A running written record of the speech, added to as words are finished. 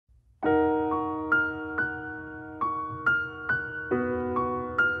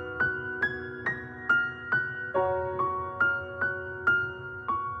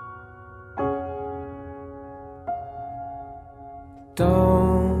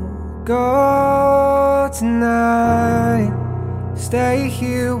go tonight. Stay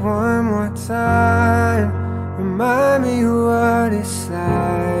here one more time. Remind me what it's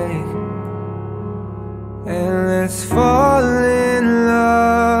like, and let's fall in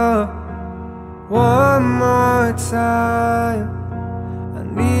love one more time. I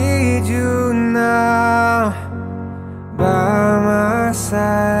need you now by my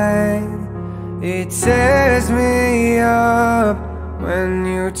side. It tears me up when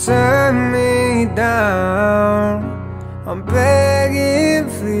you turn me down. I'm begging,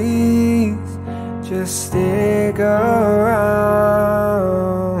 please, just stick around.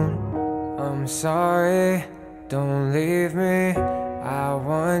 I'm sorry, don't leave me. I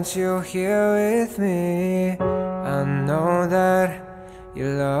want you here with me. I know that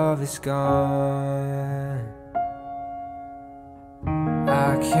your love is gone.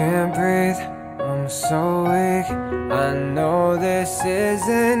 I can't breathe, I'm so weak. I know this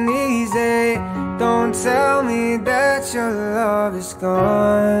isn't easy. Don't tell me that your love is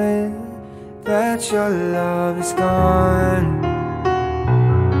gone, that your love is gone.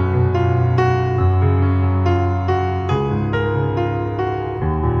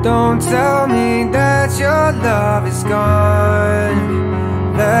 Don't tell me that your love is gone,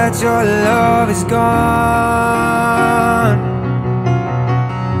 that your love is gone.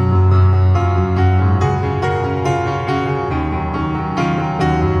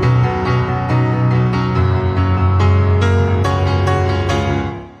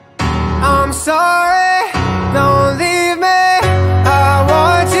 I'm sorry, don't leave me. I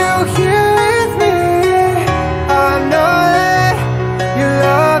want you here with me. I know that your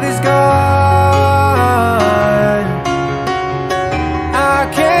love is gone. I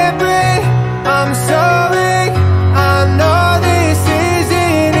can't breathe, I'm so weak. I know this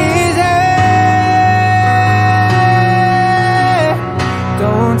isn't easy.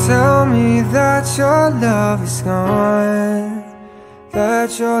 Don't tell me that your love is gone, that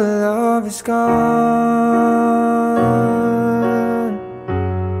your love is gone,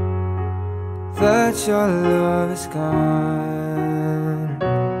 that your love is gone.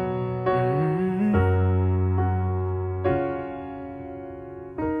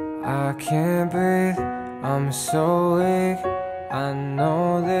 I can't breathe, I'm so weak. I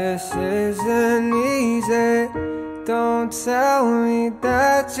know this isn't easy. Don't tell me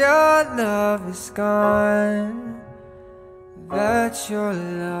that your love is gone, that your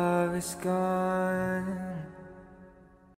love is gone.